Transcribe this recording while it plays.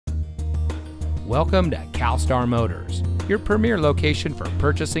Welcome to CalStar Motors, your premier location for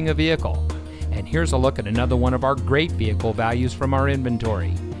purchasing a vehicle. And here's a look at another one of our great vehicle values from our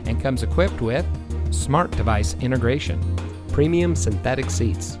inventory, and comes equipped with smart device integration, premium synthetic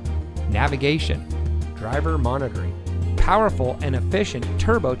seats, navigation, driver monitoring, powerful and efficient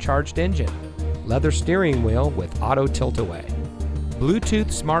turbocharged engine, leather steering wheel with auto tilt-away, Bluetooth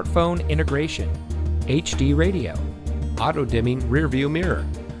smartphone integration, HD radio, auto-dimming rear-view mirror,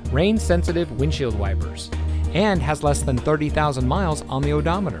 rain-sensitive windshield wipers, and has less than 30,000 miles on the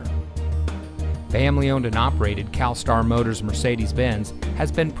odometer. Family-owned and operated CalStar Motors Mercedes-Benz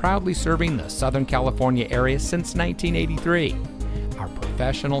has been proudly serving the Southern California area since 1983. Our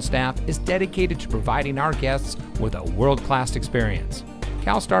professional staff is dedicated to providing our guests with a world-class experience.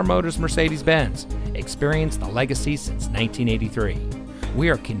 CalStar Motors Mercedes-Benz, experience the legacy since 1983. We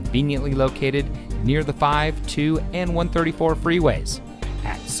are conveniently located near the 5, 2, and 134 freeways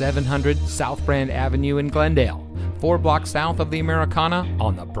at 700 South Brand Avenue in Glendale, 4 blocks south of the Americana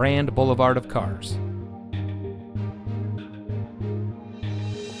on the Brand Boulevard of Cars.